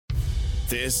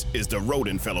This is the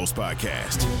Roden Fellows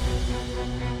Podcast.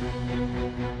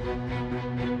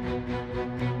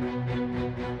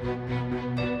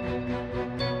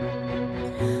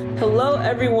 Hello,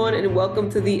 everyone, and welcome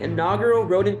to the inaugural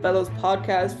Roden Fellows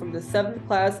podcast from the 7th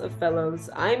class of Fellows.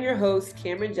 I am your host,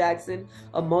 Cameron Jackson,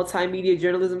 a multimedia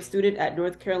journalism student at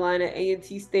North Carolina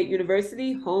A&T State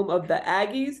University, home of the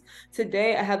Aggies.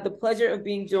 Today, I have the pleasure of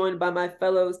being joined by my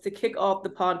fellows to kick off the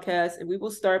podcast, and we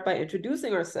will start by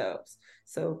introducing ourselves.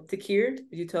 So, Takir,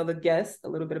 would you tell the guests a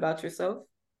little bit about yourself?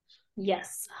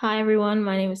 Yes. Hi, everyone.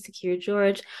 My name is Takir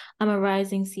George. I'm a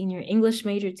rising senior English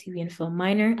major, TV and film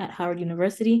minor at Howard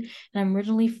University, and I'm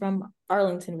originally from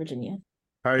Arlington, Virginia.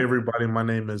 Hi, everybody. My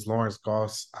name is Lawrence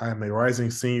Goss. I am a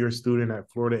rising senior student at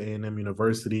Florida A&M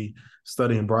University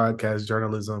studying broadcast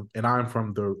journalism, and I'm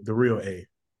from the real A,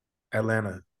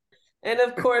 Atlanta. And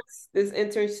of course, this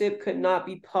internship could not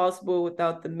be possible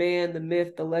without the man, the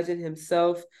myth, the legend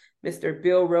himself, Mr.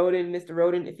 Bill Roden. Mr.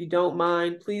 Roden, if you don't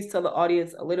mind, please tell the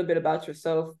audience a little bit about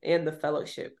yourself and the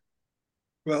fellowship.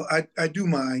 Well, I do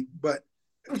mind, but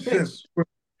since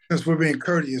we're being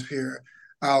courteous here,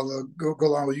 I'll go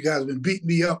along with you guys. Have been beating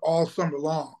me up all summer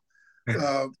long,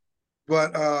 yeah,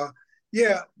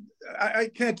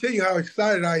 I can't tell you how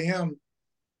excited I am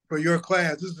for your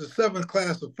class. This is the 7th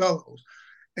class of Fellows,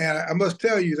 and I must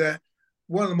tell you that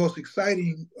one of the most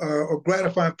exciting or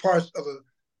gratifying parts of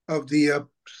the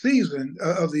season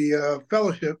of the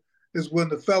fellowship is when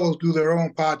the fellows do their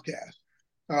own podcast.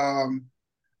 I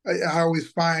always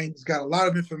find it's got a lot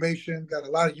of information, got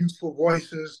a lot of useful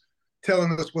voices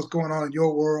telling us what's going on in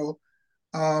your world.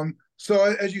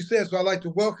 So as you said, I'd like to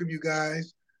welcome you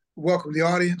guys, welcome the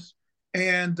audience.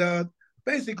 And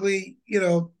basically,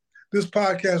 this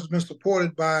podcast has been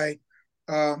supported by,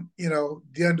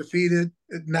 The Undefeated,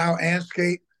 now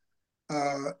Anscape.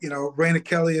 Raina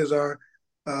Kelly is our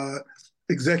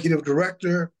executive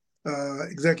director,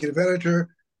 executive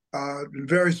editor, been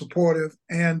very supportive.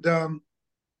 And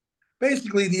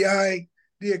basically the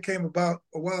idea came about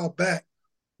a while back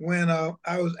when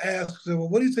I was asked, well,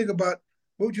 what do you think about,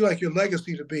 what would you like your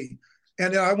legacy to be?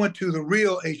 And then I went to the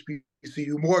real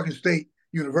HBCU, Morgan State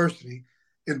University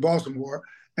in Baltimore.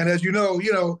 And as you know,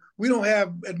 we don't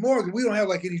have, at Morgan, we don't have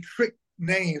like any trick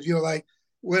names, like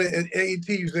when at A&T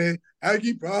you say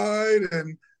Aggie Pride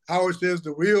and Howard says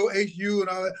the real HU and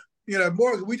all that. At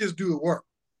Morgan, we just do the work.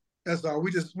 That's all.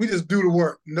 We just do the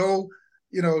work. No,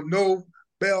 no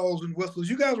bells and whistles.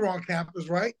 You guys were on campus,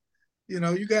 right?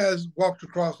 You guys walked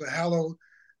across the hallowed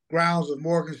grounds of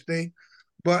Morgan State.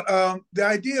 But the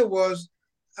idea was,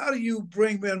 how do you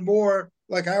bring in more,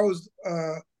 like I was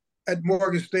at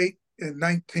Morgan State in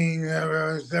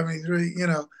 1973,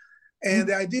 and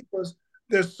the idea was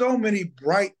there's so many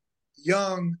bright,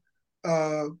 young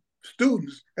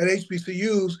students at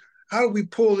HBCUs. How do we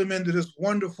pull them into this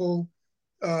wonderful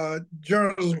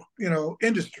journalism,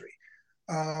 industry?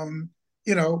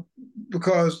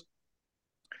 Because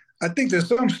I think there's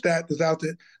some stat that's out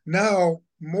there now.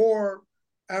 More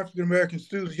African American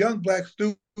students, young Black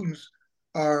students,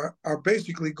 are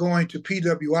basically going to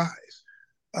PWIs,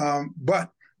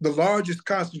 but the largest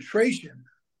concentration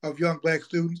of young Black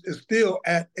students is still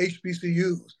at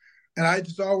HBCUs, and I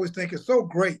just always think it's so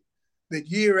great that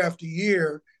year after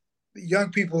year,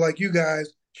 young people like you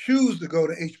guys choose to go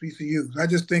to HBCUs. I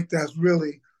just think that's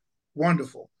really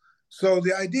wonderful. So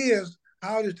the idea is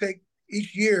how to take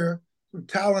each year some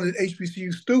talented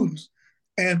HBCU students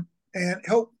and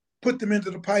help put them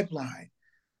into the pipeline,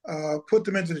 put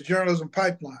them into the journalism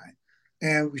pipeline.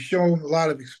 And we show them a lot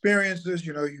of experiences.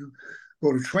 You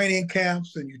go to training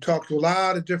camps and you talk to a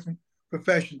lot of different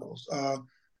professionals.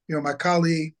 My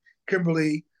colleague,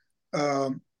 Kimberly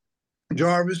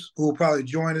Jarvis, who will probably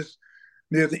join us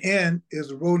near the end,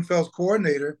 is a Roden Fellows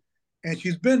coordinator, and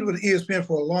she's been with ESPN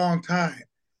for a long time.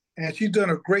 And she's done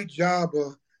a great job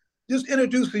of just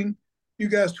introducing you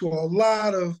guys to a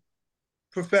lot of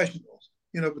professionals.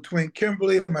 Between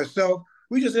Kimberly and myself,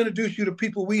 we just introduce you to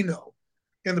people we know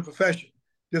in the profession,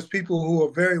 just people who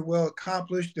are very well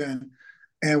accomplished and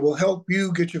will help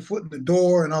you get your foot in the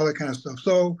door and all that kind of stuff.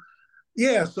 So,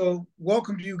 yeah, so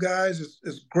welcome to you guys.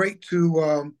 It's great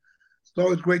to, it's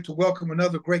always great to welcome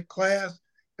another great class.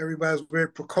 Everybody's very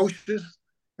precocious.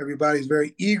 Everybody's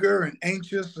very eager and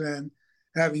anxious and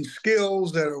having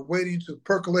skills that are waiting to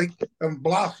percolate and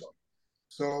blossom.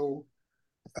 So,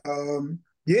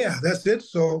 yeah, that's it.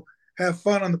 So have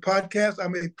fun on the podcast. I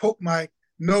may poke my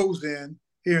nose in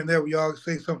here and there. We all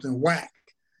say something whack,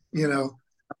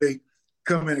 they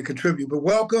come in and contribute. But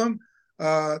welcome,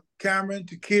 Cameron,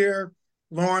 Takir,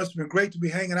 Lawrence. It's been great to be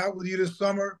hanging out with you this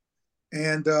summer,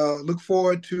 and look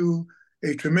forward to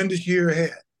a tremendous year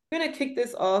ahead. I'm going to kick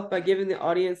this off by giving the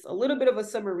audience a little bit of a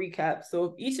summer recap. So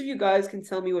if each of you guys can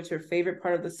tell me what your favorite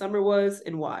part of the summer was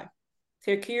and why.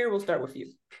 Takir, we'll start with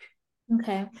you.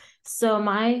 Okay, so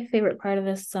my favorite part of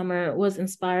this summer was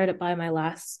inspired by my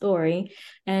last story,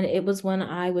 and it was when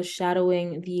I was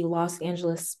shadowing the Los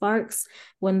Angeles Sparks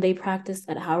when they practiced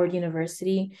at Howard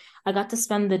University. I got to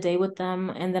spend the day with them,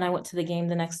 and then I went to the game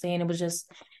the next day, and it was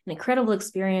just an incredible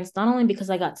experience, not only because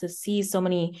I got to see so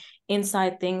many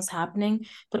inside things happening,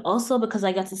 but also because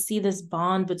I got to see this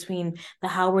bond between the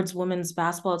Howard's women's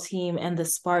basketball team and the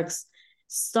Sparks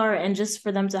start, and just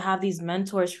for them to have these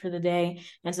mentors for the day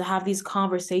and to have these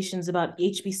conversations about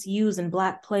HBCUs and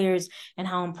Black players and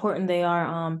how important they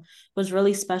are was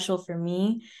really special for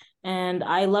me. And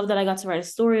I love that I got to write a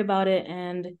story about it.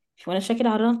 And if you want to check it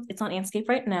out, it's on Andscape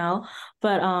right now.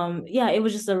 But yeah, it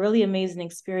was just a really amazing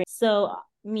experience. So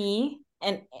me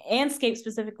and Andscape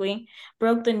specifically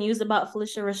broke the news about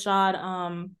Phylicia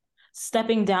Rashad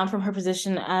stepping down from her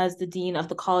position as the dean of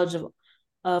the College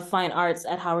of Fine Arts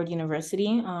at Howard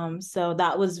University. So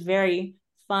that was very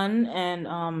fun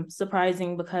and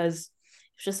surprising because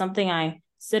it's just something I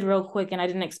said real quick and I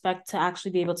didn't expect to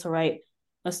actually be able to write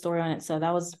a story on it. So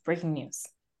that was breaking news.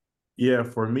 Yeah,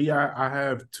 for me, I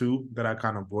have two that I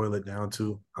kind of boil it down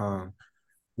to.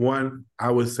 One, I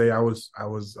would say I was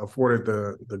afforded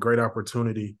the great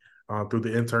opportunity through the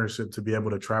internship to be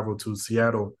able to travel to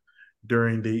Seattle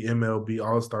during the MLB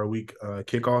All-Star Week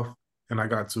kickoff, and I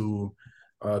got to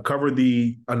cover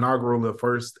the inaugural, the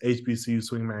first HBCU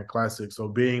Swingman Classic. So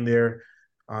being there,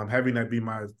 having that be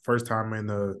my first time in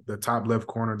the top left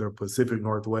corner, the Pacific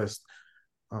Northwest,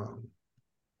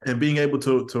 and being able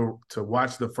to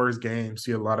watch the first game,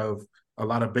 see a lot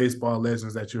of baseball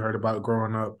legends that you heard about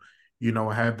growing up,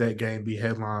 have that game be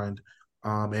headlined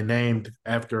and named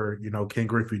after, Ken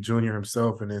Griffey Jr.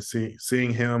 himself, and then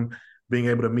seeing him being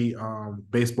able to meet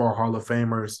baseball Hall of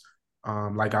Famers,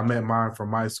 like I met mine from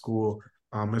my school,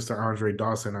 Mr. Andre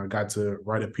Dawson. I got to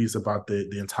write a piece about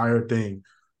the entire thing.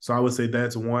 So I would say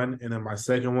that's one. And then my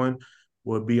second one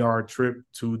would be our trip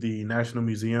to the National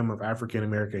Museum of African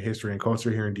American History and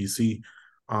Culture here in DC.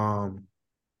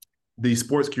 The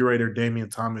sports curator, Damian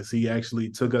Thomas, he actually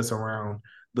took us around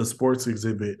the sports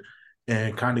exhibit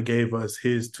and kind of gave us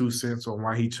his 2 cents on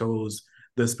why he chose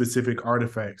the specific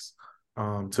artifacts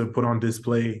to put on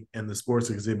display in the sports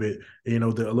exhibit. A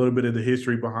little bit of the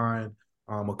history behind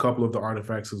a couple of the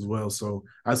artifacts as well. So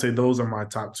I'd say those are my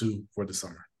top two for the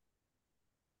summer.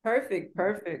 Perfect.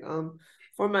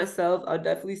 For myself, I'll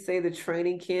definitely say the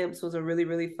training camps was a really,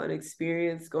 really fun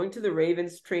experience. Going to the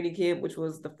Ravens training camp, which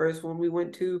was the first one we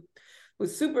went to,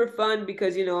 was super fun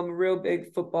because, I'm a real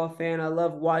big football fan. I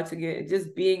love watching it and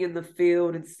just being in the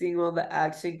field and seeing all the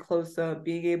action close up,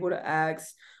 being able to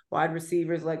ask wide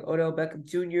receivers like Odell Beckham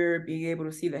Jr., being able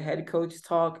to see the head coach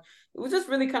talk. It was just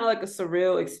really kind of like a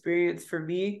surreal experience for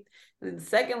me. And then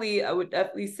secondly, I would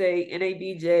definitely say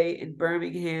NABJ in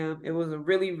Birmingham. It was a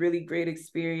really, really great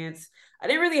experience. I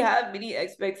didn't really have many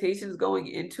expectations going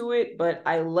into it, but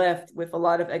I left with a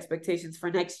lot of expectations for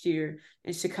next year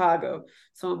in Chicago.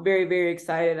 So I'm very, very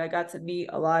excited. I got to meet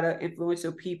a lot of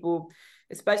influential people,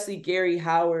 especially Gary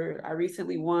Howard. I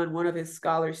recently won one of his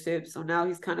scholarships, so now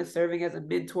he's kind of serving as a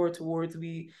mentor towards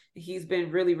me. He's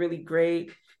been really, really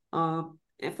great.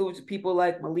 Influential people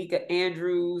like Malika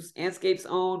Andrews, Andscape's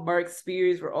own Mark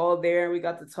Spears were all there. We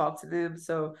got to talk to them,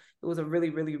 so it was a really,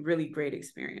 really, really great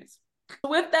experience. So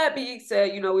with that being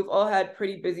said, we've all had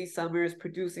pretty busy summers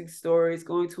producing stories,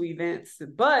 going to events,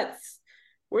 but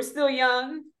we're still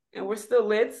young and we're still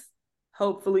lit,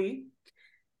 hopefully.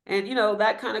 And,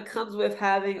 that kind of comes with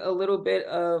having a little bit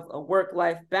of a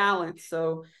work-life balance.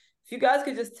 So if you guys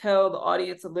could just tell the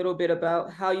audience a little bit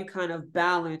about how you kind of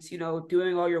balance,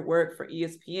 doing all your work for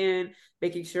ESPN,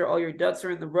 making sure all your ducks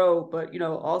are in the row, but,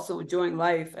 also enjoying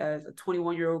life as a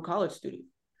 21-year-old college student.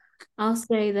 I'll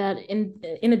say that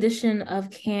in addition of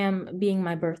Cam being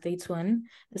my birthday twin,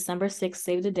 December 6th,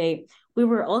 save the date, we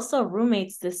were also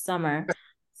roommates this summer.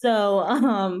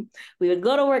 So we would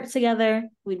go to work together,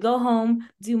 we'd go home,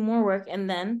 do more work, and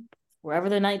then wherever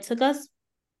the night took us,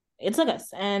 it took us.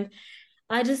 And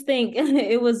I just think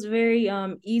it was very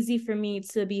easy for me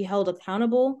to be held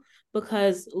accountable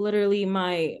because literally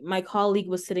my colleague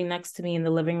was sitting next to me in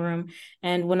the living room.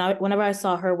 And whenever I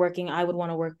saw her working, I would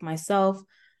want to work myself.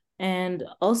 And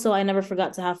also I never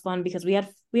forgot to have fun because we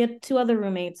had two other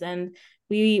roommates and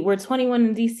we were 21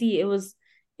 in DC.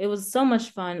 It was so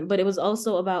much fun, but it was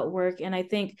also about work. And I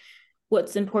think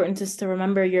what's important is to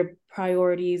remember your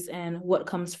priorities and what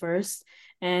comes first.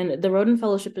 And the Rhoden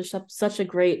Fellowship is such a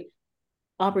great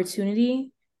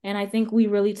opportunity. And I think we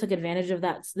really took advantage of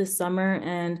that this summer.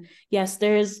 And yes,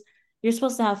 there's you're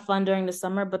supposed to have fun during the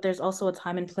summer, but there's also a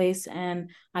time and place, and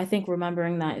I think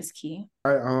remembering that is key.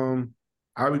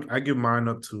 I give mine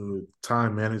up to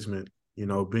time management.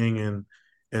 Being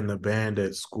in the band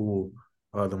at school,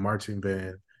 the marching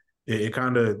band, it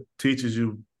kind of teaches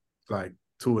you like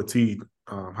to a T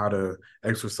how to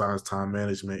exercise time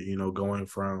management. Going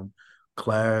from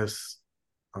class,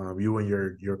 you and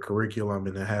your curriculum,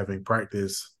 and then having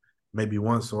practice maybe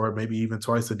once or maybe even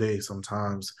twice a day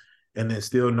sometimes, and then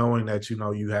still knowing that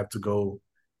you have to go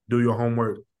do your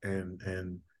homework and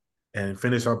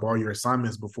finish up all your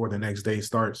assignments before the next day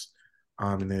starts.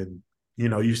 And then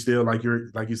you still like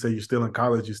you said, you're still in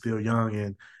college, you're still young,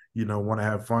 and want to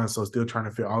have fun, so still trying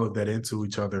to fit all of that into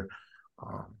each other,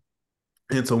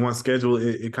 into one schedule.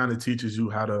 It kind of teaches you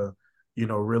how to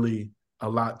really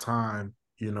allot time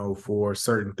for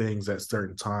certain things at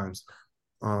certain times.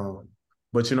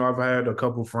 But I've had a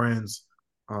couple friends.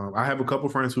 I have a couple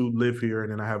friends who live here,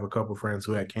 and then I have a couple friends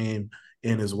who had came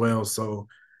in as well. So,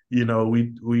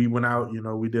 we went out.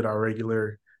 We did our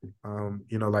regular.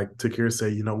 Like Takir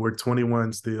said, we're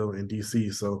 21 still in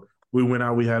DC, so we went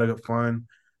out. We had a fun.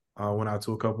 Went out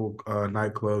to a couple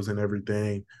nightclubs and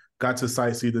everything. Got to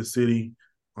sightsee the city.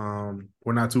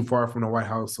 We're not too far from the White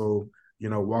House, so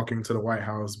walking to the White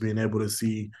House, being able to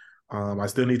see. I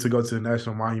still need to go to the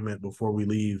National Monument before we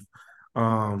leave.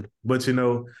 But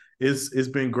it's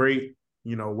been great.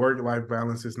 Work-life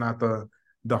balance is not the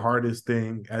hardest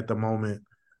thing at the moment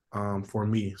for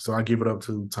me. So I give it up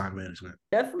to time management.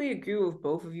 Definitely agree with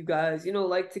both of you guys.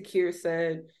 Like Takir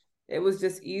said, it was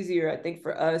just easier, I think,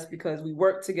 for us because we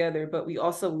worked together, but we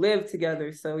also lived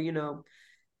together. So,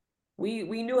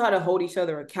 we knew how to hold each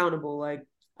other accountable. Like,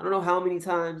 I don't know how many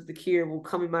times the kid will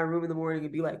come in my room in the morning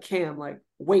and be like, Cam, like,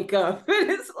 wake up. And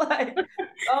it's like,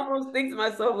 I almost think to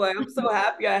myself, like, I'm so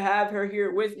happy I have her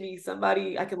here with me,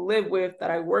 somebody I can live with, that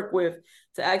I work with,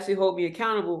 to actually hold me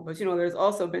accountable. But, there's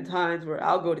also been times where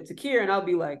I'll go to Takir and I'll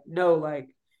be like, no, like,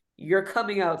 you're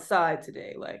coming outside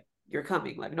today. Like, you're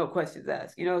coming, like, no questions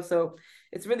asked, So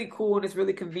it's really cool, and it's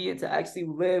really convenient to actually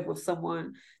live with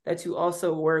someone that you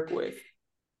also work with.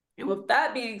 And with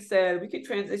that being said, we could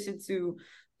transition to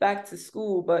back to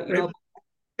school, but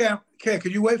Yeah, can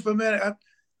you wait for a minute?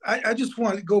 I just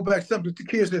want to go back to something the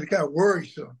kids that kind of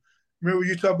worrisome. Remember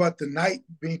you talk about the night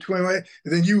being 21,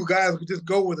 and then you guys would just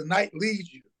go where the night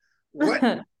leads you. What?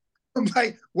 I'm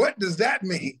like, what does that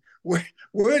mean? Where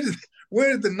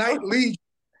did the night lead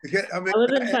you? I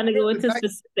wasn't trying to go into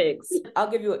specifics.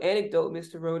 I'll give you an anecdote,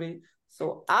 Mr. Roden.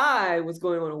 So I was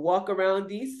going on a walk around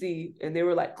DC, and they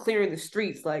were like clearing the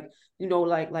streets, like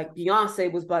like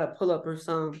Beyonce was about to pull up or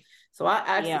something. So I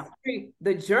asked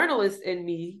the journalist in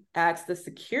me asked the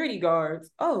security guards,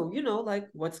 oh, like,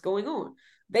 what's going on?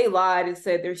 They lied and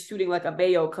said they're shooting like a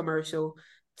Mayo commercial,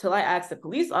 till I asked the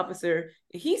police officer,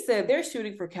 and he said they're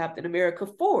shooting for Captain America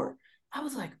 4. I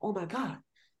was like, oh my God,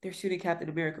 they're shooting Captain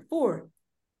America 4.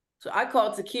 So I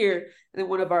called Takir, and then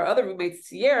one of our other roommates,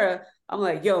 Sierra. I'm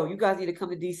like, yo, you guys need to come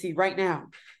to DC right now.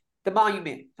 The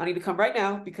monument. I need to come right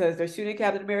now because they're shooting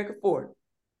Captain America 4.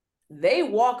 They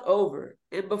walk over,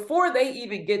 and before they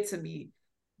even get to me,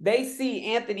 they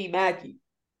see Anthony Mackie.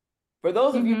 For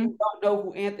those of you who don't know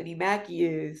who Anthony Mackie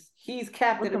is, he's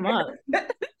Captain America.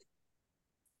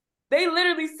 They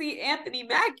literally see Anthony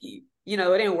Mackie. It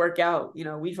didn't work out.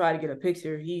 We tried to get a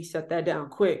picture. He shut that down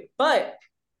quick. But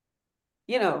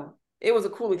it was a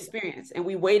cool experience, and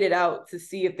we waited out to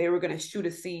see if they were going to shoot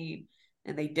a scene,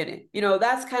 and they didn't.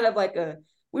 That's kind of like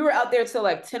we were out there till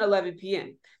like 10, 11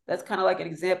 p.m. That's kind of like an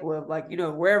example of like,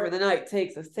 wherever the night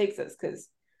takes us, because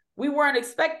we weren't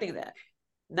expecting that.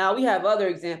 Now we have other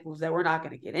examples that we're not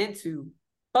going to get into,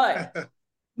 but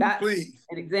that's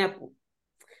an example.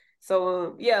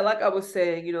 So, like I was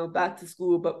saying, back to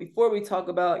school. But before we talk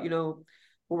about,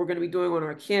 what we're going to be doing on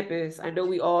our campus, I know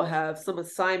we all have some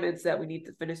assignments that we need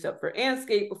to finish up for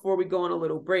Anscape before we go on a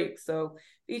little break. So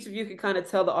each of you can kind of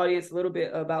tell the audience a little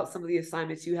bit about some of the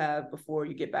assignments you have before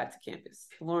you get back to campus.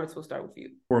 Lawrence, we'll start with you.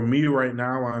 For me right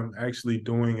now, I'm actually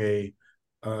doing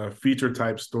a feature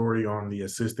type story on the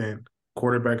assistant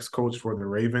quarterbacks coach for the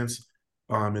Ravens.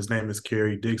 His name is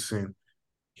Kerry Dixon.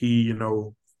 He,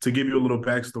 to give you a little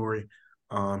backstory,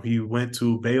 he went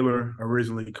to Baylor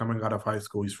originally coming out of high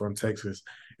school. He's from Texas.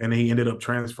 And he ended up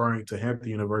transferring to Hampton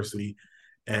University,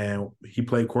 and he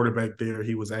played quarterback there.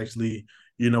 He was actually,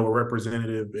 a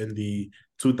representative in the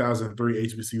 2003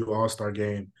 HBCU All-Star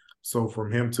game. So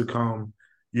from him to come,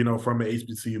 from an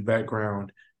HBCU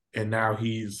background, and now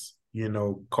he's,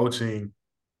 coaching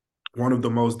one of the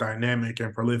most dynamic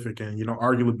and prolific and,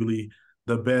 arguably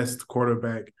the best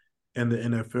quarterback in the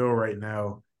NFL right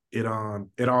now. It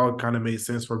all kind of made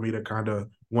sense for me to kind of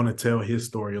want to tell his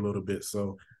story a little bit.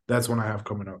 So that's one I have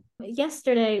coming up.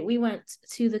 Yesterday, we went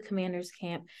to the Commanders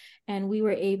camp and we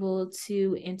were able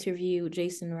to interview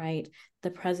Jason Wright, the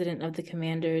president of the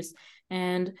Commanders.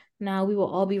 And now we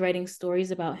will all be writing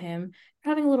stories about him.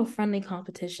 We're having a little friendly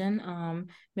competition.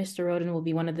 Mr. Roden will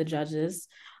be one of the judges.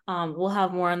 We'll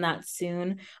have more on that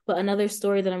soon. But another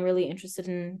story that I'm really interested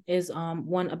in is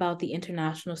one about the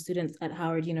international students at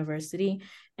Howard University.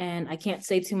 And I can't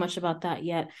say too much about that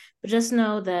yet, but just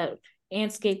know that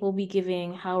Andscape will be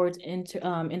giving Howard's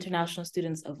international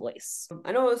students a voice.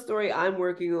 I know a story I'm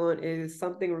working on is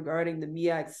something regarding the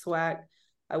MEAC SWAC.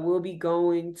 I will be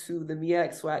going to the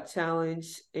MEAC SWAC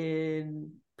Challenge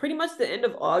in pretty much the end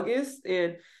of August,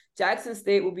 and Jackson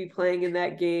State will be playing in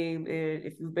that game. And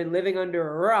if you've been living under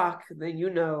a rock, then you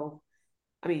know,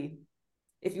 I mean,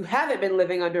 if you haven't been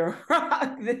living under a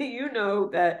rock, then you know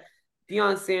that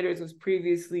Deion Sanders was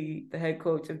previously the head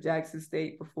coach of Jackson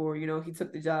State before, he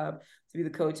took the job to be the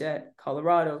coach at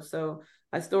Colorado. So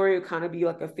my story will kind of be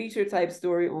like a feature type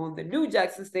story on the new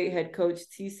Jackson State head coach,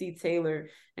 TC Taylor,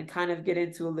 and kind of get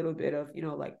into a little bit of,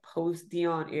 like post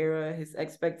Deion era, his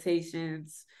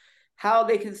expectations, how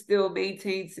they can still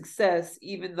maintain success,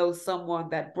 even though someone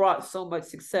that brought so much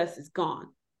success is gone.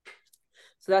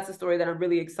 So that's a story that I'm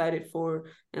really excited for.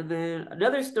 And then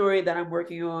another story that I'm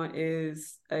working on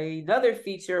is another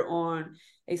feature on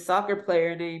a soccer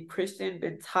player named Christian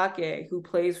Benteke, who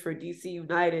plays for DC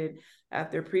United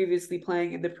after previously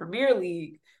playing in the Premier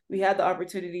League. We had the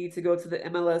opportunity to go to the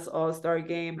MLS All-Star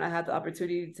game, and I had the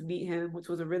opportunity to meet him, which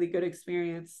was a really good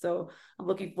experience. So I'm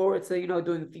looking forward to,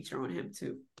 doing a feature on him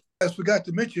too. I forgot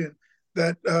to mention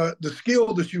that the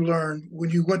skill that you learned when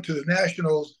you went to the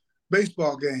Nationals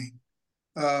baseball game,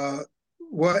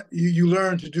 what you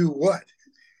learned to do what?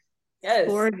 Yes,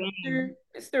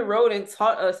 Mr. Roden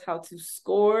taught us how to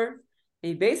score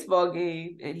a baseball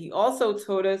game, and he also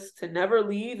told us to never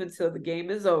leave until the game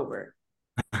is over.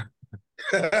 Oh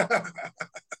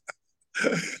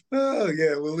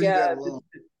yeah, we'll leave that alone.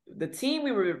 The team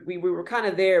we were kind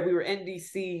of there. We were in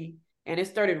DC, and it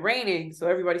started raining, so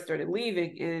everybody started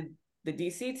leaving. And the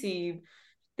DC team,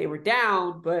 they were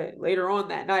down, but later on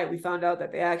that night, we found out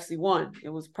that they actually won. It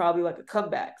was probably like a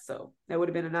comeback, so that would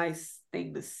have been a nice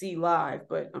thing to see live,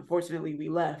 but unfortunately, we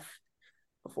left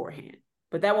beforehand.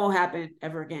 But that won't happen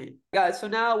ever again. Guys, so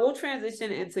now we'll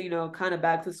transition into, kind of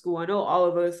back to school. I know all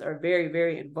of us are very,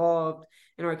 very involved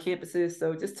in our campuses,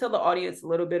 so just tell the audience a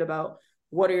little bit about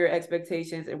what are your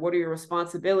expectations and what are your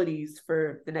responsibilities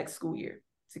for the next school year.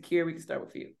 Zakir, we can start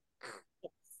with you.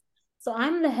 So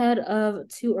I'm the head of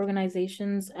two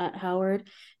organizations at Howard,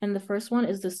 and the first one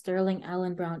is the Sterling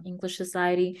Allen Brown English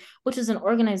Society, which is an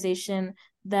organization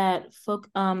that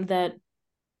that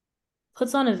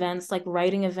puts on events like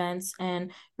writing events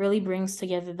and really brings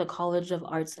together the College of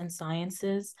Arts and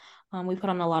Sciences. We put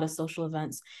on a lot of social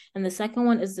events. And the second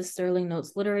one is the Sterling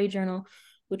Notes Literary Journal,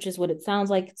 which is what it sounds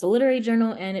like. It's a literary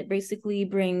journal, and it basically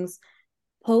brings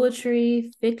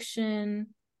poetry, fiction,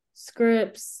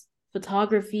 scripts,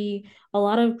 photography, a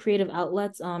lot of creative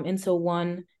outlets into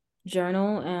one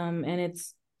journal. And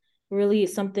it's really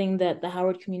something that the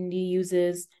Howard community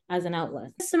uses as an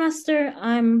outlet. This semester,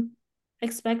 I'm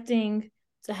expecting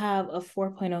to have a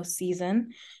 4.0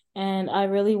 season, and I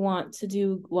really want to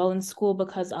do well in school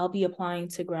because I'll be applying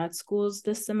to grad schools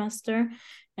this semester.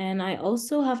 And I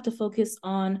also have to focus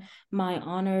on my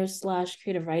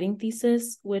honors/creative writing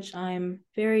thesis, which I'm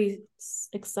very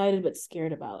excited but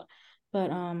scared about. But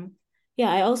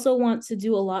yeah, I also want to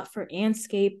do a lot for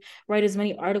Andscape, write as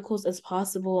many articles as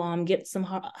possible, get some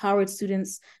Howard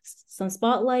students some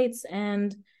spotlights,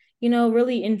 and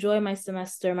really enjoy my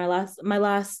semester, my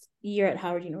last year at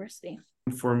Howard University.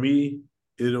 For me,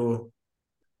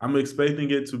 I'm expecting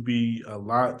it to be a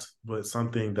lot, but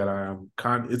something that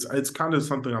it's kind of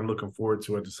something I'm looking forward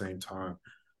to at the same time.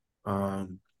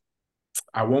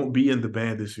 I won't be in the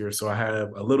band this year, so I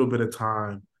have a little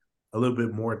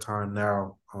bit more time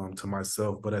now to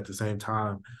myself, but at the same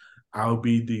time, I'll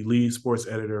be the lead sports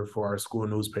editor for our school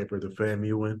newspaper, the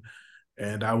FAMU,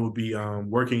 and I will be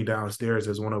working downstairs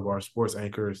as one of our sports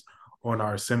anchors on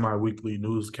our semi-weekly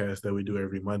newscast that we do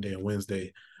every Monday and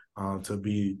Wednesday to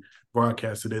be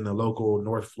broadcasted in the local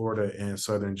North Florida and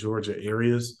Southern Georgia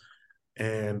areas.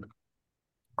 And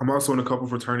I'm also in a couple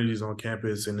fraternities on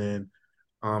campus, and then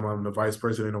I'm the vice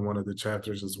president of one of the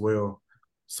chapters as well.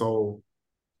 So,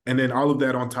 and then all of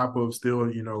that on top of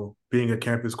still, being a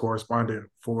campus correspondent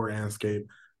for Andscape,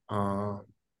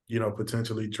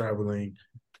 potentially traveling,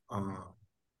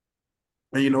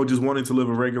 and, just wanting to live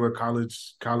a regular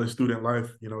college student life,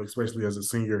 especially as a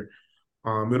senior.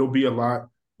 It'll be a lot,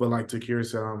 but like Takir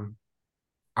said,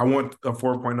 I want a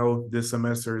 4.0 this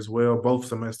semester as well, both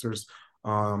semesters,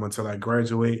 until I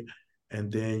graduate.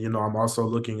 And then, I'm also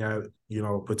looking at,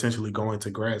 potentially going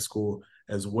to grad school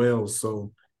as well.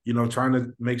 So, trying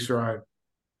to make sure I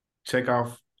check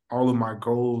off all of my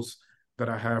goals that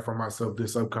I have for myself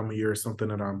this upcoming year is something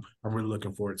that I'm really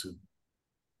looking forward to.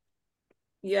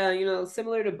 Yeah,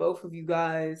 similar to both of you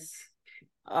guys,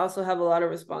 I also have a lot of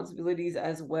responsibilities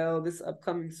as well. This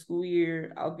upcoming school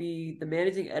year, I'll be the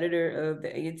managing editor of the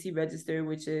A&T Register,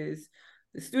 which is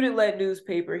the student-led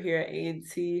newspaper here at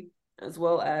A&T, as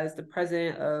well as the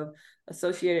president of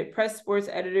Associated Press Sports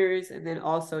Editors, and then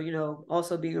also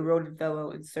being a Rhoden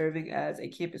Fellow and serving as a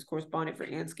campus correspondent for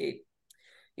Anscape.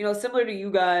 Similar to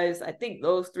you guys, I think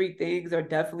those three things are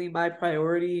definitely my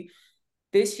priority.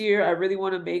 This year, I really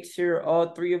want to make sure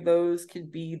all three of those can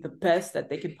be the best that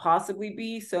they can possibly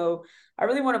be. So I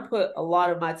really want to put a lot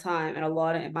of my time and a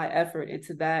lot of my effort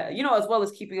into that, as well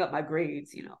as keeping up my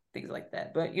grades, things like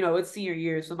that. But, it's senior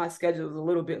year, so my schedule is a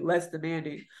little bit less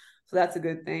demanding. So that's a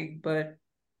good thing. But,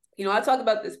 I talked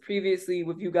about this previously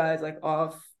with you guys, like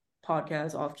off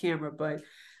podcast, off camera, but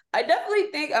I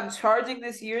definitely think I'm charging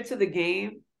this year to the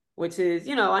game, which is,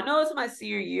 I know it's my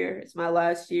senior year. It's my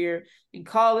last year in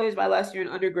college, my last year in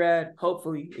undergrad,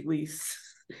 hopefully, at least.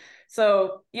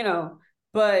 So,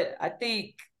 but I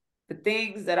think the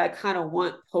things that I kind of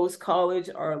want post-college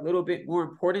are a little bit more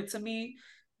important to me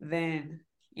than,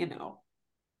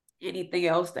 anything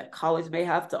else that college may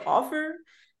have to offer.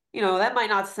 That might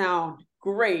not sound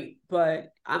great, but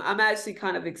I'm actually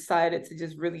kind of excited to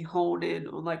just really hone in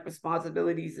on like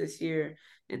responsibilities this year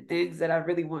and things that I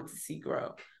really want to see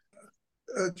grow.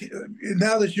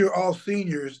 Now that you're all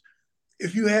seniors,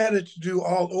 if you had it to do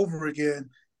all over again,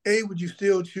 would you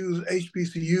still choose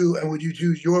HBCU, and would you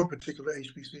choose your particular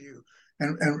HBCU?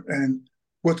 And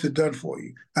what's it done for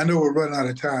you? I know we're running out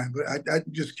of time, but I'm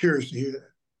just curious to hear that.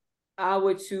 I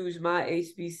would choose my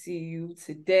HBCU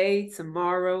today,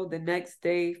 tomorrow, the next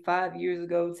day, 5 years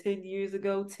ago, 10 years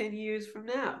ago, 10 years from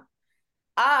now.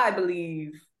 I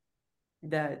believe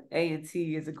that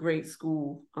A&T is a great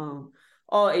school.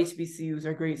 All HBCUs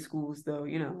are great schools, though.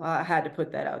 I had to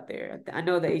put that out there. I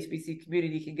know the HBC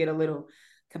community can get a little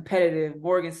competitive.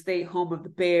 Morgan State, home of the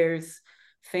Bears,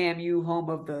 FAMU, home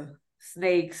of the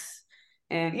Snakes,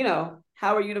 and,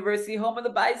 Howard University, home of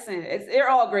the Bison. They're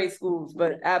all great schools,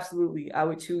 but absolutely, I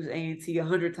would choose A&T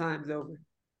 100 times over.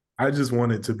 I just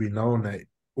wanted to be known that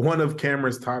one of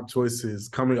Cameron's top choices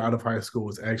coming out of high school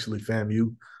was actually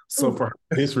FAMU. So for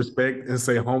disrespect and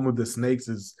say home of the Snakes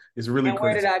is really and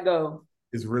crazy. Where did I go?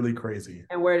 It's really crazy.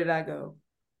 And where did I go?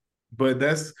 But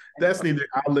that's neither.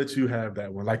 I'll let you have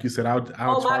that one. Like you said, I'll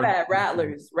oh, my bad.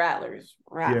 Rattlers.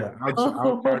 Yeah,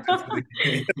 I'll charge it to the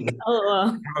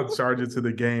game. I'll charge it to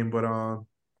the game. But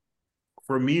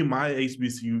for me, my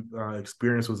HBCU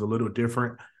experience was a little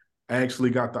different. I actually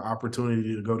got the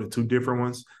opportunity to go to two different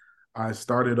ones. I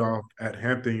started off at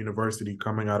Hampton University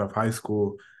coming out of high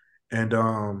school. And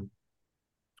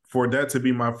for that to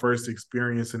be my first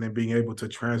experience and then being able to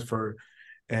transfer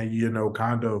and,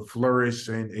 kind of flourish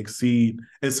and succeed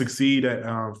at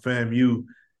FAMU,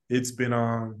 it's been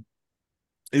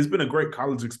a great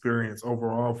college experience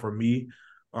overall for me.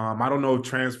 I don't know if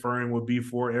transferring would be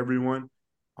for everyone,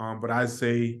 but I'd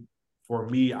say for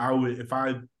me, I would, if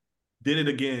I did it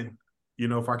again,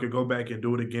 if I could go back and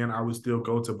do it again, I would still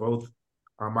go to both.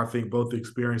 I think both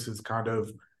experiences kind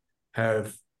of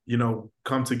have,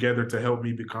 come together to help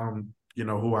me become,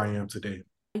 who I am today.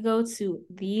 I go to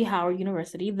the Howard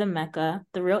University, the Mecca,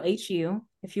 the real HU,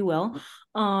 if you will.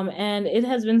 And it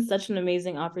has been such an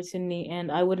amazing opportunity, and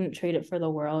I wouldn't trade it for the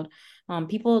world.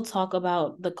 People talk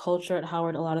about the culture at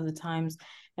Howard a lot of the times,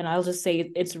 and I'll just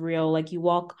say it's real. Like, you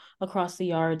walk across the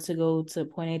yard to go to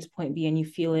point A to point B, and you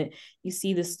feel it. You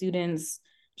see the students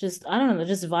just, I don't know,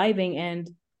 just vibing, and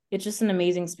it's just an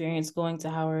amazing experience going to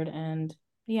Howard. And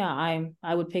yeah,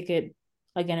 I would pick it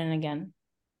again and again.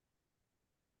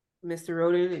 Mr.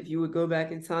 Rhoden, if you would go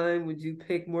back in time, would you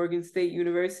pick Morgan State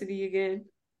University again?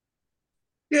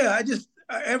 Yeah,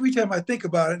 every time I think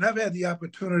about it, and I've had the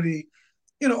opportunity,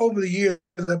 over the years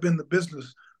I've been in the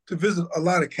business to visit a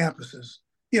lot of campuses.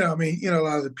 A lot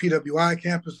of the PWI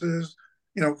campuses,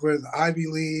 for the Ivy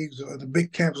Leagues or the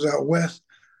big campuses out west.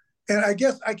 And I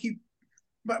guess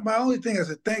my only thing is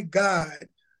to thank God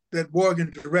that Morgan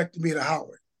directed me to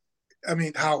Howard.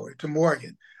 To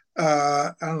Morgan.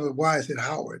 I don't know why I said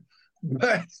Howard,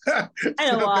 but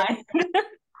I know why.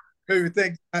 Maybe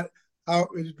thank God how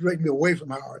it directed me away from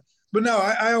Howard. But no,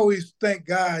 I always thank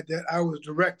God that I was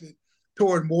directed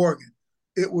toward Morgan.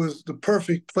 It was the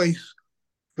perfect place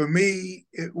for me.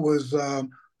 It was a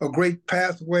great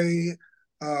pathway.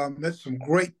 Met some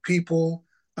great people.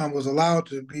 was allowed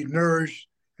to be nourished,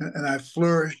 and I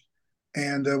flourished,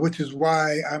 and which is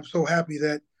why I'm so happy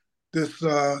that this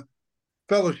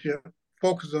fellowship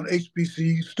focuses on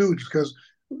HBCU students because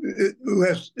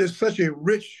it's such a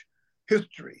rich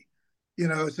history.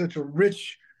 It's such a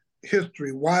rich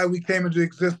history, why we came into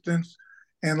existence,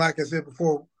 and like I said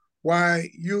before, why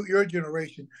your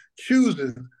generation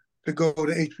chooses to go to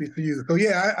HBCU. So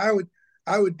yeah,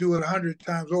 I would do it 100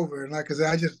 times over. And like I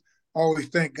said, I just always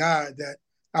thank God that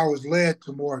I was led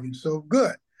to Morgan. So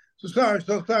good. So sorry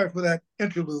for that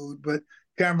interlude, but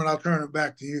Cameron, I'll turn it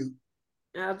back to you.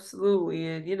 Absolutely.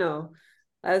 And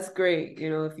that's great.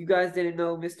 If you guys didn't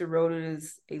know, Mr. Roden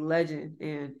is a legend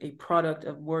and a product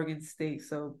of Morgan State.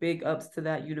 So big ups to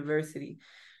that university.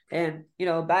 And,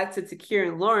 back to Takir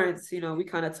and Lawrence, we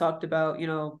kind of talked about,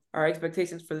 our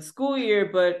expectations for the school year,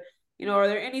 but, are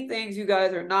there any things you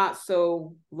guys are not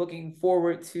so looking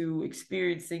forward to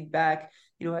experiencing back,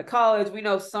 at college? We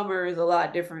know summer is a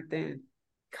lot different than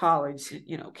college,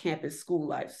 campus school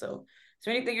life. So is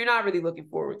there anything you're not really looking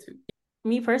forward to?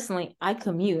 Me personally, I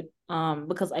commute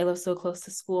because I live so close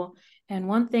to school. And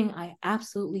one thing I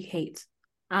absolutely hate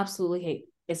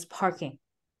is parking.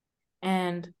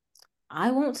 And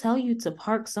I won't tell you to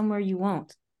park somewhere you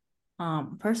won't.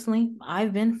 Personally,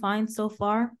 I've been fine so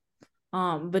far.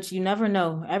 But you never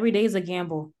know. Every day is a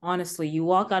gamble, honestly. You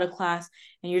walk out of class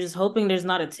and you're just hoping there's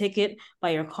not a ticket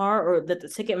by your car or that the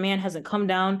ticket man hasn't come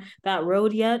down that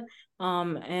road yet.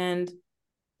 And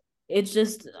it's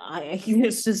just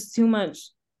it's just too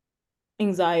much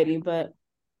anxiety. But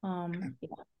yeah.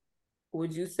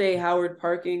 Would you say Howard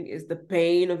parking is the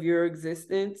bane of your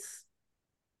existence?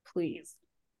 Please.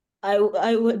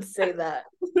 I would say that.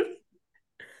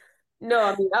 No,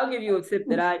 I mean, I'll give you a tip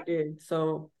that I did.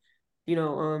 So,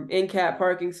 in-cab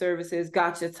parking services,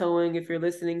 gotcha towing. If you're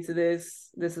listening to this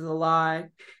is a lie.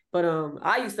 But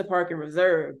I used to park in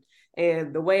reserve.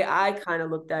 And the way I kind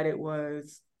of looked at it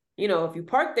was, if you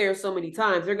park there so many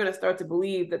times, they're going to start to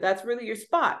believe that that's really your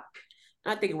spot.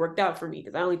 And I think it worked out for me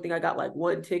because I only think I got like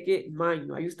one ticket. And mind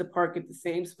you, I used to park at the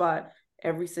same spot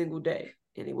every single day.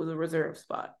 And it was a reserve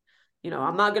spot.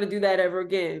 I'm not going to do that ever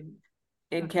again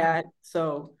in CAT.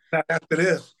 So after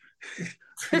this.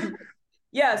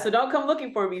 Yeah, so don't come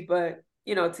looking for me, but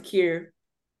Takir,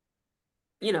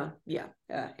 yeah.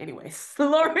 Anyways,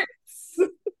 Lawrence.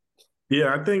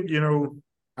 Yeah, I think,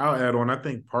 I'll add on. I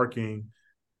think parking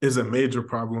is a major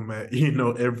problem at,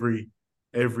 every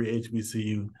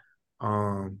HBCU.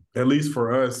 At least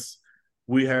for us,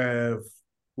 we have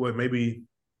maybe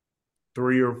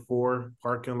 3 or 4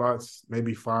 parking lots,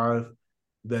 maybe 5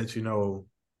 that,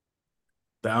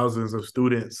 thousands of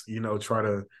students, try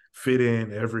to fit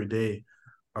in every day.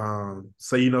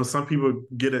 So, some people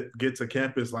get to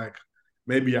campus like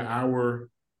maybe an hour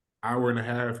and a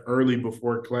half early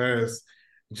before class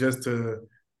just to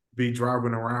be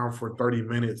driving around for 30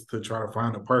 minutes to try to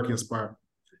find a parking spot.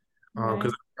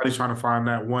 Because everybody's trying to find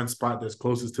that one spot that's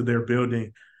closest to their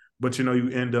building. But, you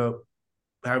end up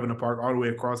having to park all the way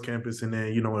across campus. And then,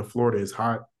 in Florida, it's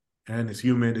hot and it's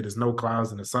humid. It is no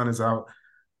clouds and the sun is out.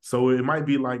 So it might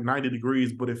be like 90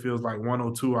 degrees, but it feels like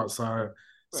 102 outside. Right.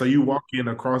 So you walk in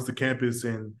across the campus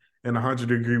in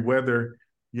 100-degree weather,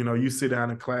 you sit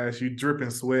down in class, you drip in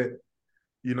sweat.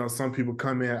 Some people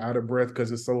come in out of breath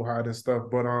because it's so hot and stuff.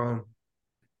 But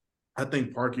I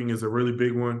think parking is a really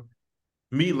big one.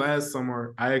 Me, last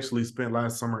summer, I actually spent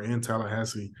last summer in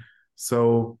Tallahassee.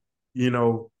 So,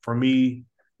 for me,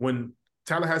 when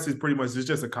Tallahassee is pretty much, it's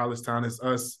just a college town. It's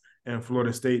us and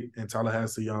Florida State and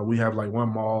Tallahassee. We have like one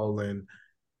mall, and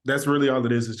that's really all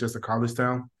it is. It's just a college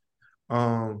town.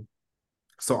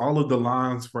 So all of the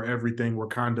lines for everything were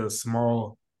kind of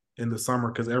small in the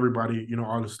summer because everybody,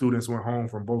 all the students went home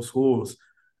from both schools.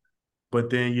 But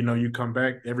then, you come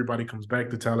back, everybody comes back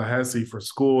to Tallahassee for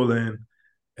school, and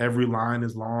every line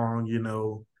is long.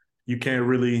 You can't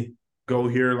really go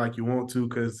here like you want to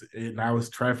because now it's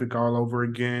traffic all over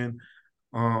again,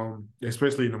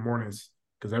 especially in the mornings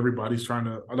because everybody's all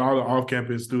the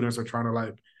off-campus students are trying to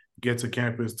like get to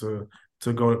campus to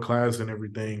go to class and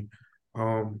everything.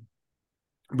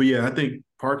 But yeah, I think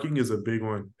parking is a big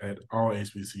one at all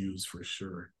HBCUs for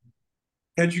sure.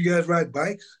 Can't you guys ride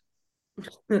bikes?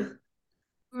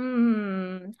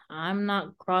 I'm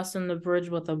not crossing the bridge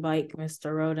with a bike,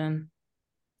 Mr. Roden.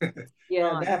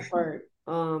 Yeah, that part.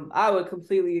 I would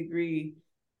completely agree.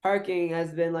 Parking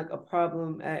has been like a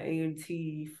problem at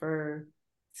A&T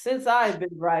since I've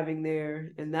been driving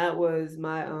there, and that was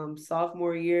my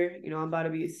sophomore year. I'm about to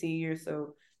be a senior,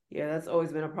 so yeah, that's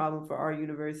always been a problem for our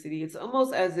university. It's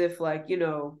almost as if like,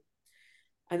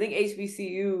 I think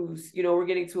HBCUs, you know, we're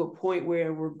getting to a point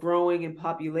where we're growing in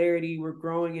popularity, we're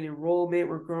growing in enrollment,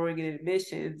 we're growing in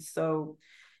admissions. So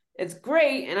it's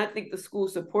great. And I think the school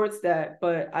supports that.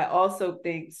 But I also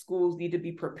think schools need to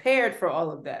be prepared for all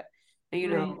of that. And, you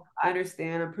know, I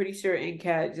understand. I'm pretty sure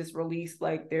NCAT just released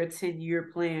like their 10-year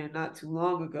plan not too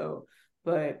long ago.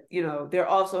 But, you know, there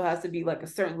also has to be like a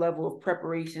certain level of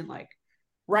preparation, like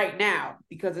right now,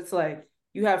 because it's like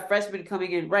you have freshmen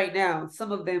coming in right now. And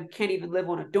some of them can't even live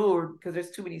on a dorm because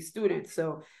there's too many students.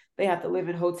 So they have to live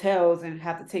in hotels and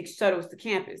have to take shuttles to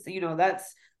campus. And, you know,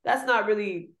 that's not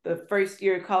really the first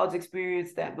year college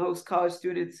experience that most college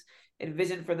students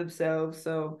envision for themselves.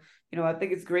 So, you know, I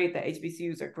think it's great that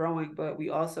HBCUs are growing, but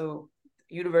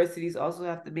universities also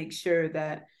have to make sure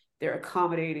that they're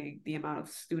accommodating the amount of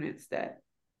students that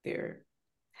they're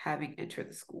having enter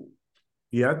the school.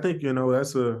 Yeah, I think, you know,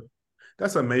 that's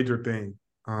a major thing,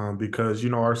 because, you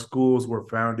know, our schools were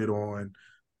founded on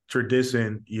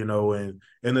tradition, you know, and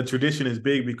the tradition is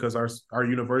big because our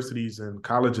universities and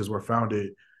colleges were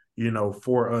founded, you know,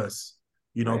 for us,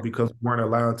 you know, Right. because we weren't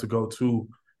allowed to go to,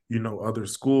 you know, other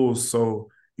schools. So,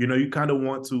 you know, you kind of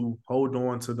want to hold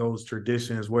on to those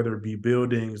traditions, whether it be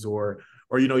buildings or,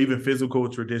 you know, even physical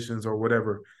traditions or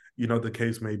whatever, you know, the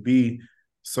case may be.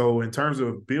 So in terms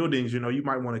of buildings, you know, you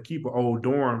might want to keep an old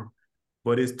dorm,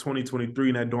 but it's 2023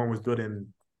 and that dorm was built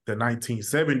in the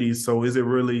 1970s. So is it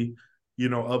really, you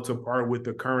know, up to par with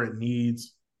the current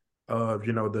needs of,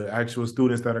 you know, the actual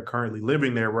students that are currently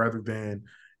living there rather than,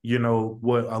 you know,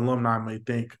 what alumni may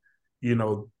think, you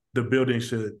know, the building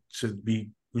should be,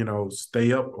 you know,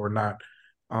 stay up or not.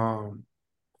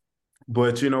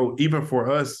 But, you know, even for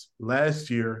us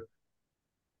last year,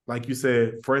 like you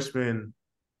said,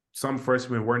 some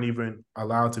freshmen weren't even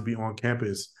allowed to be on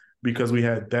campus because we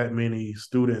had that many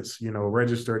students, you know,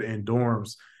 registered in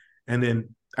dorms. And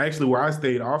then actually where I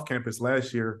stayed off campus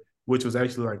last year, which was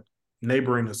actually like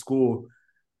neighboring the school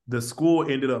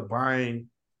ended up buying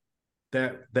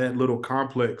that little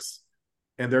complex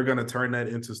and they're going to turn that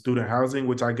into student housing,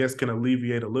 which I guess can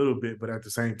alleviate a little bit. But at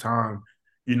the same time,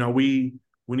 you know, we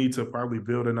need to probably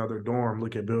build another dorm,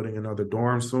 look at building another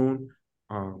dorm soon.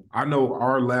 I know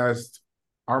our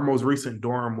most recent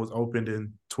dorm was opened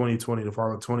in 2020, the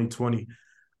fall of 2020.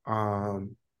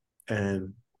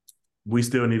 And we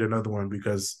still need another one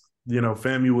because, you know,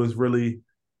 FAMU was really,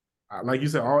 like you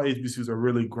said, all HBCUs are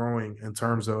really growing in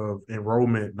terms of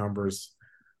enrollment numbers.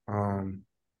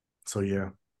 So yeah.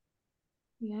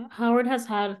 Yeah, Howard has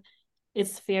had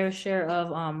its fair share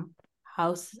of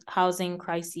housing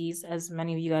crises, as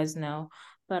many of you guys know.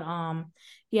 But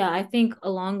yeah, I think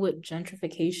along with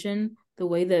gentrification, the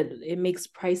way that it makes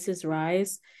prices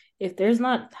rise, if there's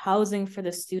not housing for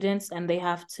the students and they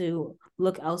have to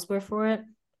look elsewhere for it,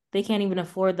 they can't even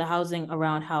afford the housing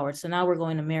around Howard. So now we're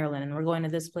going to Maryland and we're going to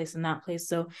this place and that place.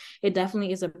 So it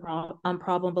definitely is a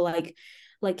problem. But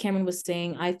like Cameron was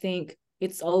saying, I think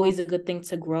it's always a good thing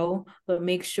to grow, but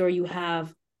make sure you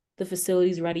have the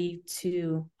facilities ready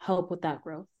to help with that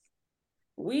growth.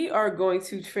 We are going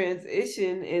to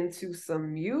transition into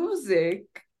some music.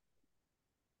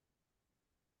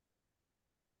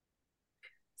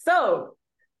 So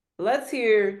let's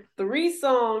hear 3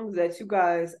 songs that you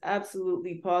guys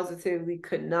absolutely positively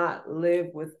could not live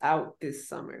without this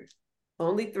summer.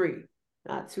 Only 3,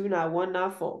 not 2, not 1,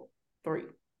 not 4, 3.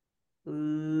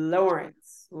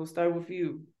 Lawrence, we'll start with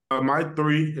you. My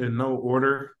 3 in no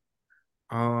order.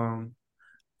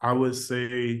 I would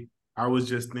say I Was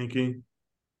Just Thinking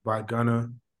by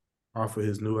Gunna off of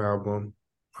his new album.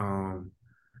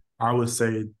 I would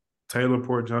say Taylor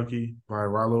Port Junkie by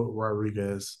Rallo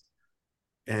Rodriguez.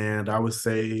 And I would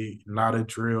say Not a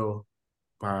Drill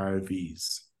by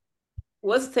V's.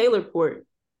 What's Taylor Port?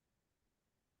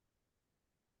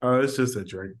 It's just a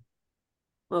drink.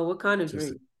 Well, what kind of Just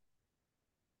drink?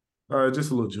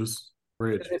 just a little juice.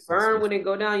 Red Does juice. it burn when it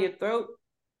go down your throat?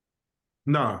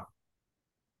 Nah.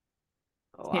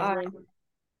 Oh,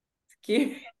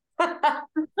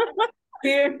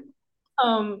 Here.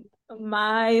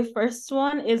 My first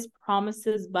one is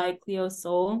Promises by Cleo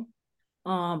Sol.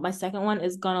 My second one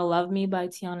is Gonna Love Me by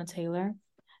Tiana Taylor.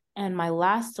 And my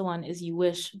last one is You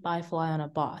Wish by Fly on a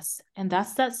Boss. And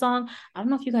that's that song. I don't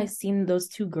know if you guys seen those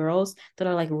 2 girls that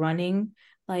are like running,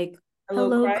 like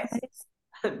Hello Christ.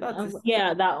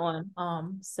 Yeah, that one.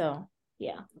 So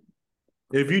yeah.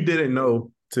 If you didn't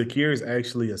know, Takir is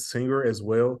actually a singer as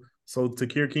well. So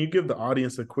Takir, can you give the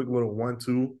audience a quick little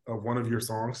 1-2 of one of your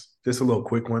songs? Just a little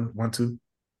quick one, 1-2.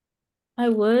 I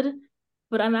would,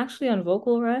 but I'm actually on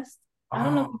vocal rest. I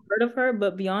don't know if Oh, you've heard of her,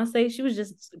 but Beyonce, she was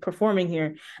just performing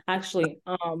here, actually.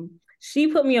 she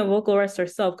put me on vocal rest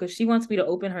herself because she wants me to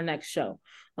open her next show.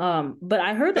 But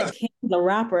I heard that Kim's a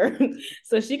rapper,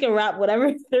 so she can rap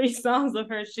whatever 3 songs of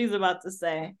hers she's about to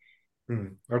say.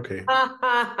 Okay.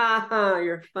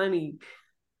 You're funny.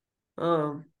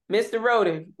 Mr.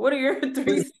 Roden, what are your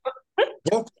 3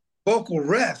 songs? Vocal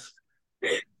rest.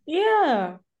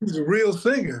 Yeah. He's a real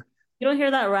singer. You don't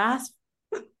hear that rasp?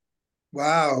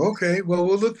 Wow. Okay. Well,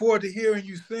 we'll look forward to hearing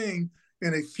you sing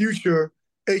in a future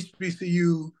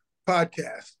HBCU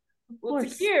podcast. Well,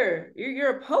 Takir,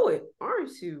 you're a poet,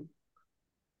 aren't you?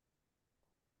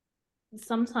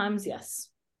 Sometimes, yes.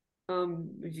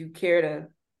 Would you care to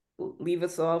leave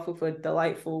us off with a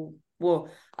delightful? Well,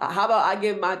 how about I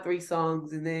give my 3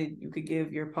 songs and then you could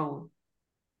give your poem.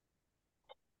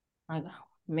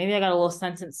 Maybe I got a little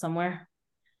sentence somewhere.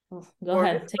 Go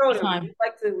ahead, take your time.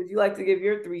 Would you like to give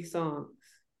your 3 songs?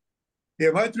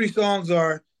 Yeah, my 3 songs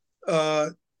are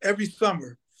every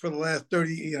summer for the last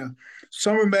 30,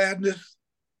 Summer Madness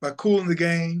by Kool and the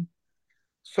Gang,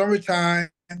 Summertime,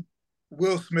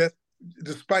 Will Smith,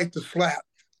 despite the slap,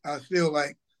 I still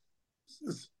like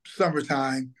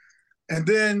Summertime. And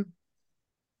then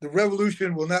The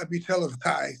Revolution Will Not Be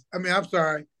Televised. I'm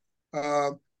sorry,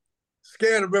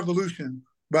 Scared of Revolution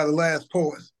by The Last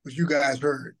Poets, which you guys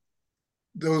heard.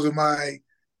 Those are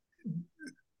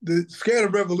the Scared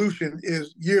of Revolution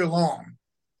is year long.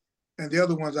 And the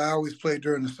other ones I always play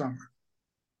during the summer.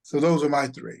 So those are my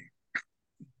 3.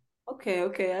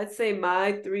 Okay. I'd say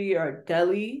my 3 are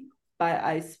Deli by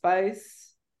Ice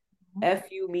Spice,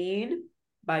 F You Mean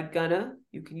by Gunna.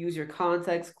 You can use your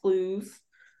context clues.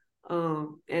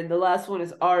 And the last one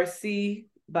is RC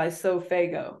by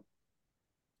SoFago.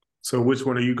 So which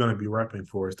one are you going to be rapping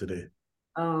for us today?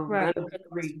 Right.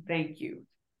 3. Thank you.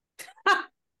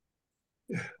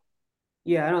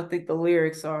 Yeah, I don't think the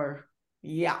lyrics are.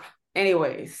 Yeah.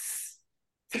 Anyways,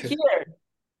 Takir,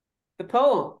 the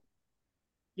poem.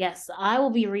 Yes, I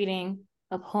will be reading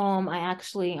a poem I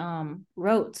actually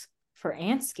wrote for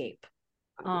Antscape.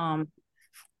 And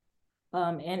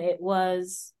it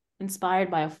was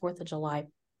inspired by a 4th of July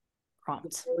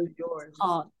prompt. Yours.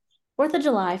 Called 4th of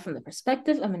July from the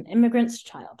perspective of an immigrant's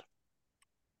child.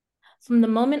 From the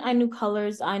moment I knew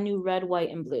colors, I knew red,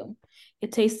 white, and blue.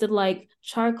 It tasted like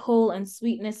charcoal and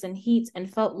sweetness and heat and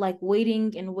felt like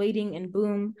waiting and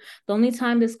boom. The only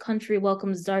time this country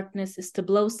welcomes darkness is to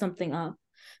blow something up,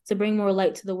 to bring more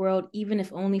light to the world, even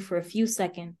if only for a few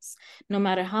seconds. No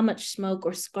matter how much smoke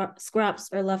or scraps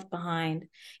are left behind,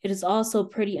 it is also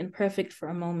pretty and perfect for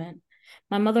a moment.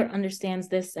 My mother understands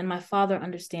this and my father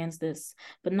understands this,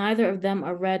 but neither of them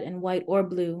are red and white or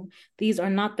blue. These are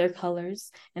not their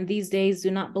colors, and these days do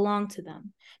not belong to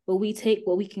them. But we take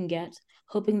what we can get,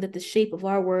 hoping that the shape of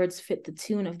our words fit the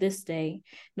tune of this day,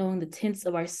 knowing the tints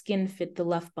of our skin fit the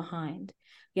left behind.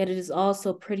 Yet it is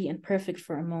also pretty and perfect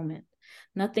for a moment.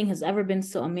 Nothing has ever been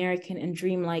so American and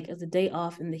dreamlike as a day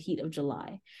off in the heat of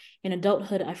July. In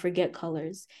adulthood, I forget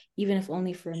colors. Even if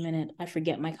only for a minute, I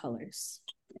forget my colors.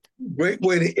 Great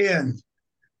way to end.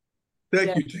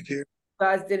 Thank you, Takir. You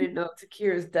guys didn't know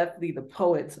Takir is definitely the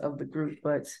poet of the group,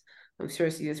 but I'm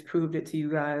sure she has proved it to you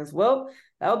guys. Well,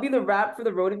 that'll be the wrap for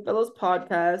the Rodent Fellows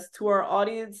podcast. To our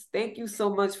audience, thank you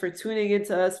so much for tuning in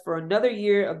to us for another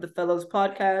year of the Fellows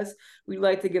podcast. We'd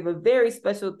like to give a very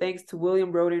special thanks to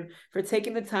William Roden for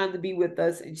taking the time to be with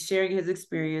us and sharing his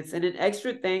experience, and an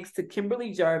extra thanks to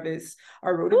Kimberly Jarvis,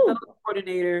 our Rodent Fellows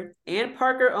coordinator, and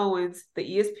Parker Owens, the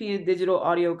ESPN digital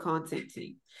audio content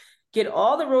team. Get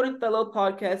all the Rodent Fellow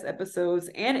podcast episodes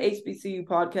and HBCU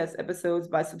podcast episodes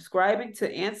by subscribing to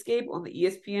Antscape on the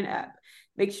ESPN app.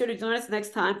 Make sure to join us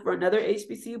next time for another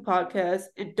HBCU podcast.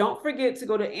 And don't forget to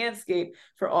go to Antscape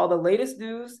for all the latest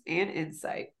news and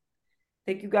insight.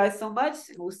 Thank you guys so much,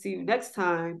 and we'll see you next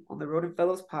time on the Rodent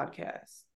Fellows podcast.